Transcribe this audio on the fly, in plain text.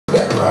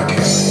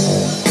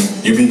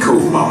pocket. You be cool,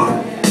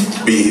 mama.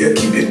 Be here,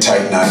 keep it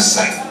tight and out of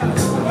sight.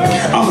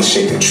 I'ma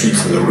shake the tree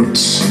from the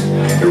roots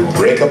and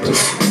break up the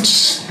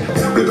fruits.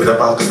 Rip it up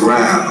out the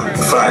ground,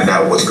 find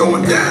out what's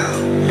going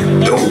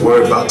down. Don't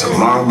worry about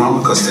tomorrow,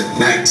 mama, cause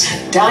tonight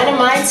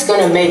Dynamite's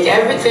gonna make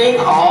everything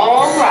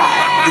all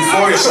right.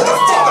 Before you shut the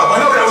fuck up, I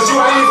know that was you,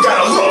 I ain't even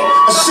gotta look.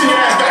 I send your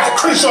ass back to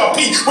Crenshaw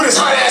Pete with his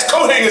hot ass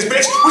coat hangers,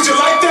 bitch. Would you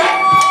like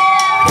that?